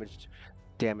a damage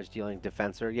dealing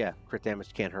defensor, yeah, crit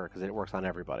damage can't hurt because it works on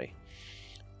everybody.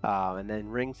 And then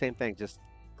ring, same thing. Just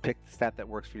pick the stat that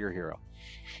works for your hero.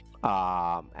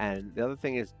 And the other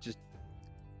thing is, just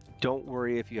don't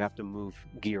worry if you have to move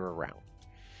gear around.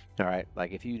 All right,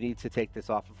 like if you need to take this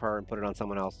off of her and put it on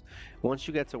someone else, once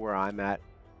you get to where I'm at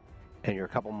and you're a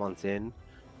couple months in,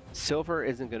 silver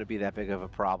isn't going to be that big of a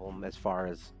problem as far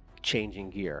as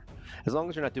changing gear, as long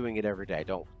as you're not doing it every day.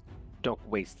 Don't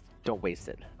waste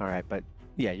it. All right, but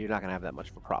yeah, you're not going to have that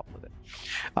much of a problem with it.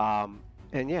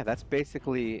 And yeah, that's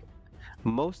basically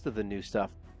most of the new stuff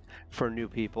for new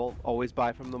people. Always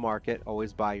buy from the market.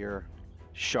 Always buy your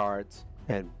shards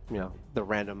and the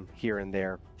random here and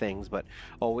there things, but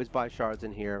always buy shards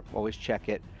in here. Always check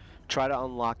it. Try to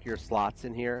unlock your slots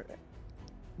in here.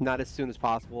 Not as soon as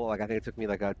possible. Like, I think it took me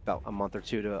like about a month or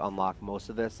 2 to unlock most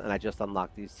of this, and I just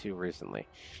unlocked these 2 recently.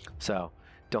 So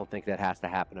don't think that has to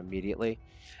happen immediately.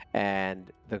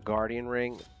 And the Guardian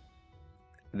Ring,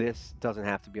 this doesn't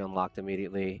have to be unlocked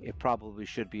immediately. It probably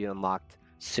should be unlocked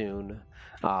soon.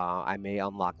 I may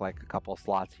unlock like a couple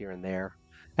slots here and there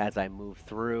as I move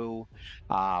through.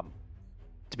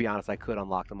 To be honest, I could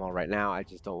unlock them all right now. I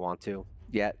just don't want to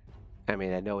yet. I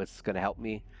know it's going to help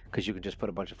me because you can just put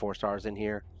a bunch of 4 stars in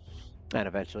here and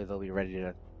eventually they'll be ready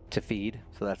to feed.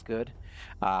 So that's good.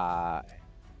 And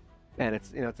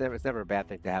it's never a bad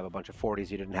thing to have a bunch of 40s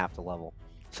you didn't have to level.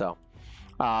 So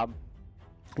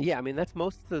yeah, that's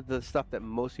most of the stuff that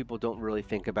most people don't really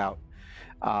think about.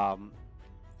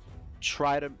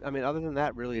 Try to, other than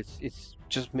that, really, it's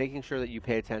just making sure that you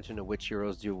pay attention to which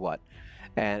heroes do what.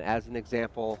 And as an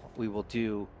example, we will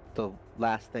do the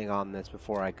last thing on this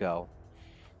before I go.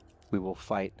 We will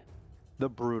fight the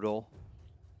Brutal.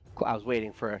 I was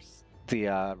waiting for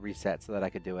the reset so that I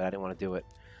could do it. I didn't want to do it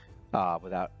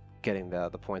without getting the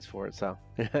points for it. So,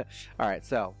 all right.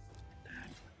 So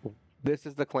this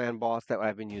is the clan boss that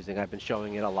I've been using. I've been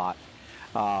showing it a lot.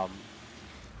 Um,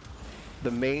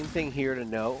 the main thing here to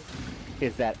know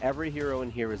is that every hero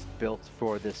in here is built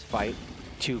for this fight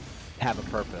to have a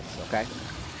purpose. Okay.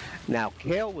 Now,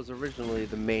 Kale was originally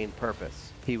the main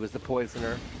purpose. He was the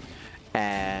poisoner,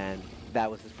 and that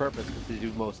was his purpose, was to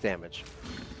do most damage.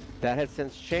 That has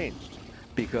since changed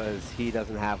because he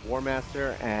doesn't have War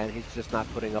Master, and he's just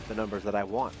not putting up the numbers that I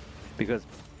want. Because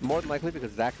more than likely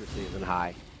because his accuracy isn't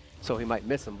high, so he might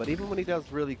miss him. But even when he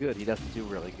does really good, he doesn't do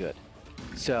really good.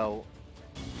 So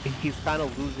he's kind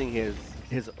of losing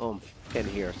his oomph in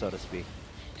here, so to speak.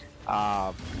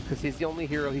 Because he's the only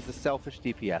hero. He's a selfish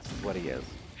DPS, is what he is.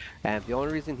 And the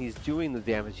only reason he's doing the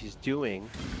damage he's doing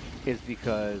is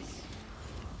because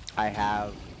I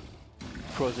have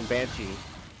Frozen Banshee,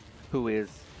 who is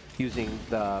using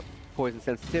the poison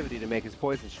sensitivity to make his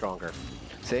poison stronger.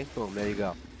 See? Boom, there you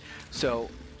go. So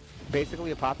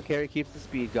basically Apothecary keeps the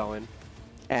speed going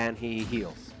and he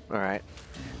heals. Alright.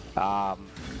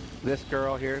 This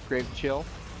girl here, Grave Chill,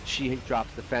 she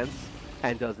drops defense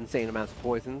and does insane amounts of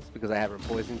poisons because I have her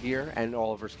poison gear and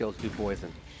all of her skills do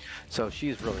poison. So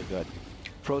she's really good.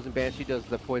 Frozen Banshee does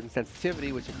the poison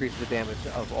sensitivity, which increases the damage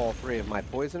of all three of my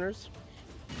poisoners.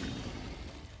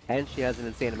 And she has an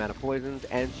insane amount of poisons,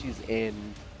 and she's in,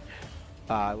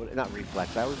 not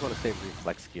reflex, I always want to say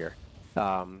reflex gear.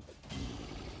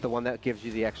 The one that gives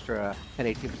you the extra, an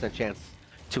 18% chance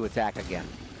to attack again.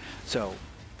 So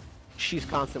she's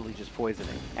constantly just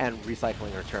poisoning and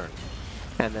recycling her turn.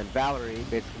 And then Valerie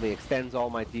basically extends all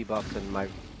my debuffs and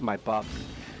my buffs,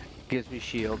 gives me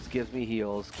shields, gives me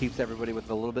heals, keeps everybody with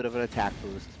a little bit of an attack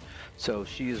boost. So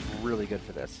she's really good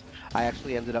for this. I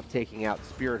actually ended up taking out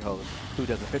Spirit Host, who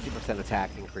does a 50% attack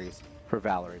increase for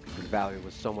Valerie, because Valerie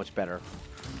was so much better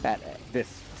at this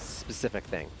specific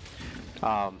thing.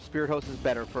 Spirit Host is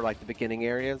better for like the beginning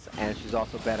areas, and she's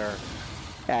also better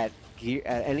at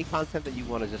any content that you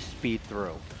want to just speed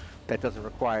through that doesn't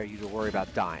require you to worry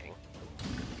about dying.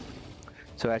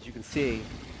 So as you can see,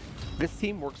 this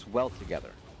team works well together.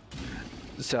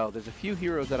 So there's a few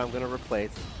heroes that I'm going to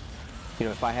replace. You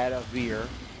know, if I had a Veer,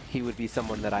 he would be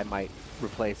someone that I might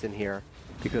replace in here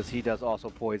because he does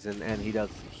also poison and he does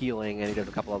healing and he does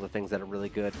a couple other things that are really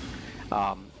good.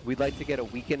 We'd like to get a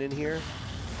weaken in here,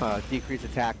 decrease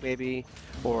attack maybe,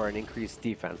 or an increased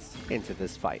defense into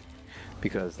this fight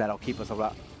because that'll keep us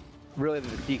about. Really,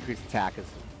 the decreased attack is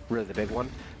really the big one,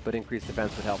 but increased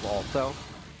defense would help also.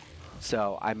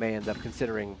 So I may end up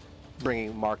considering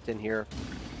bringing Marked in here,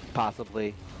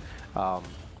 possibly.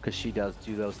 Because she does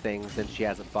do those things, and she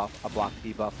has a block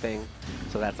debuff thing,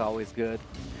 so that's always good.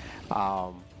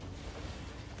 But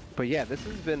yeah, this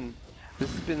has been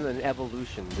an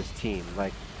evolution. This team,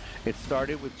 like, it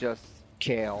started with just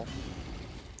Kale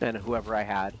and whoever I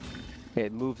had.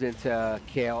 It moved into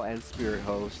Kale and Spirit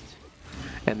Host,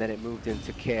 and then it moved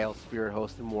into Kale, Spirit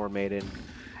Host, and War Maiden,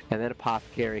 and then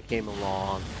Apothecary came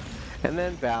along. And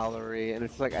then Valerie, and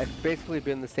it's like I've basically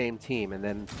been the same team. And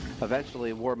then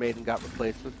eventually War Maiden got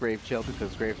replaced with Grave Chill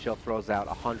because Grave Chill throws out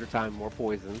 100 times more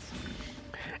poisons.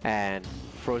 And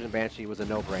Frozen Banshee was a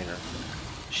no-brainer.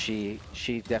 She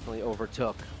definitely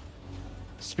overtook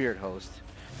Spirit Host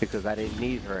because I didn't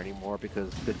need her anymore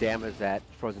because the damage that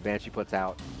Frozen Banshee puts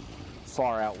out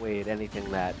far outweighed anything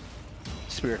that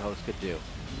Spirit Host could do.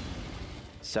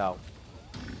 So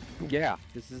yeah,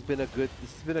 this has been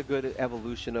a good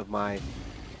evolution of my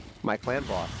clan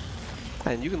boss,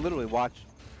 and you can literally watch.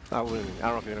 I don't know if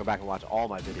you're gonna go back and watch all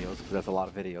my videos because that's a lot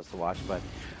of videos to watch, but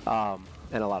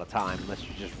and a lot of time unless you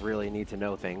just really need to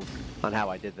know things on how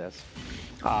I did this.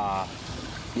 Yeah,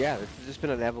 this has just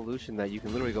been an evolution that you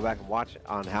can literally go back and watch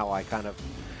on how I kind of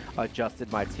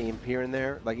adjusted my team here and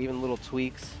there, like even little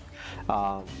tweaks,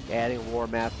 adding a War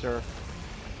Master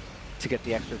to get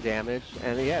the extra damage.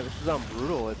 And yeah, this is on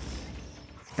Brutal.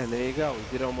 And there you go.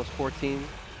 We did almost 14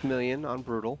 million on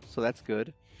Brutal, so that's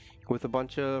good. With a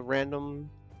bunch of random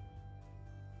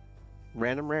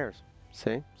rares.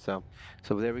 See? So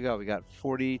there we go. We got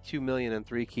 42 million and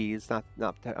 3 keys.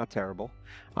 Not terrible.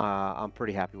 I'm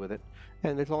pretty happy with it.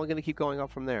 And it's only going to keep going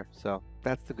up from there. So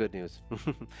that's the good news.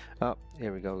 Oh,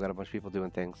 here we go. We got a bunch of people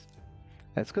doing things.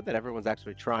 It's good that everyone's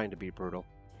actually trying to beat Brutal.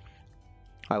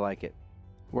 I like it.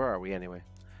 Where are we anyway?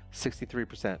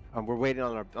 63%. We're waiting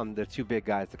on the two big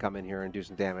guys to come in here and do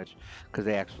some damage because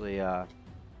they actually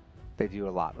they do a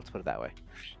lot. Let's put it that way.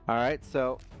 All right,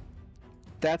 so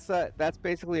that's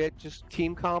basically it. Just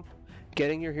team comp,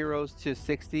 getting your heroes to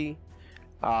 60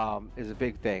 is a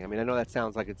big thing. I mean, I know that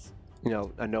sounds like it's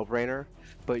a no-brainer,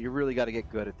 but you really got to get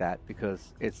good at that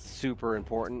because it's super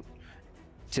important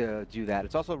to do that.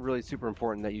 It's also really super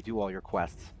important that you do all your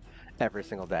quests every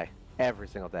single day. Every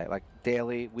single day, like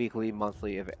daily, weekly,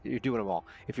 monthly. If you're doing them all,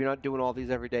 if you're not doing all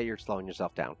these every day, you're slowing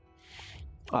yourself down.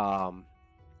 Um,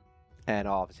 and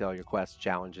obviously all your quests,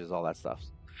 challenges, all that stuff.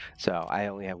 So I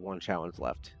only have one challenge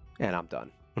left, and I'm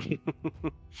done.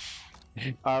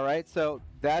 All right, so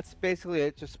that's basically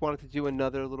it. Just wanted to do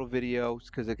another little video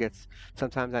because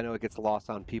sometimes I know it gets lost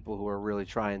on people who are really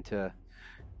trying to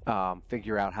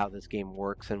figure out how this game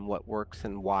works and what works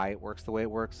and why it works the way it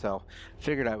works. So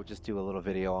figured I would just do a little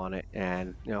video on it,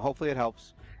 and hopefully it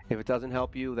helps. If it doesn't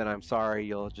help you, then I'm sorry.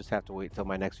 You'll just have to wait till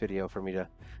my next video for me to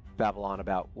babble on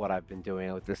about what I've been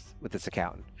doing with this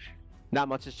account. Not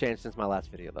much has changed since my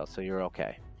last video though, so you're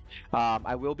okay.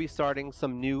 I will be starting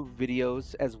some new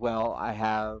videos as well.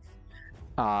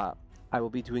 Uh, I will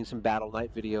be doing some Battle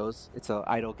Knight videos. It's an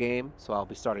idle game, so I'll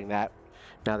be starting that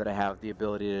now that I have the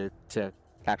ability to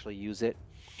actually use it.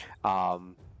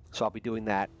 So I'll be doing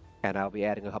that, and I'll be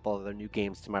adding a couple other new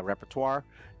games to my repertoire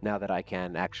now that I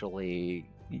can actually,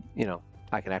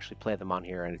 I can actually play them on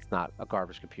here, and it's not a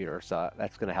garbage computer, so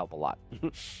that's going to help a lot.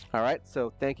 All right,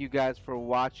 so thank you guys for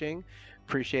watching.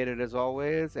 Appreciate it as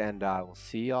always, and we'll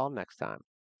see y'all next time.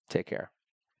 Take care.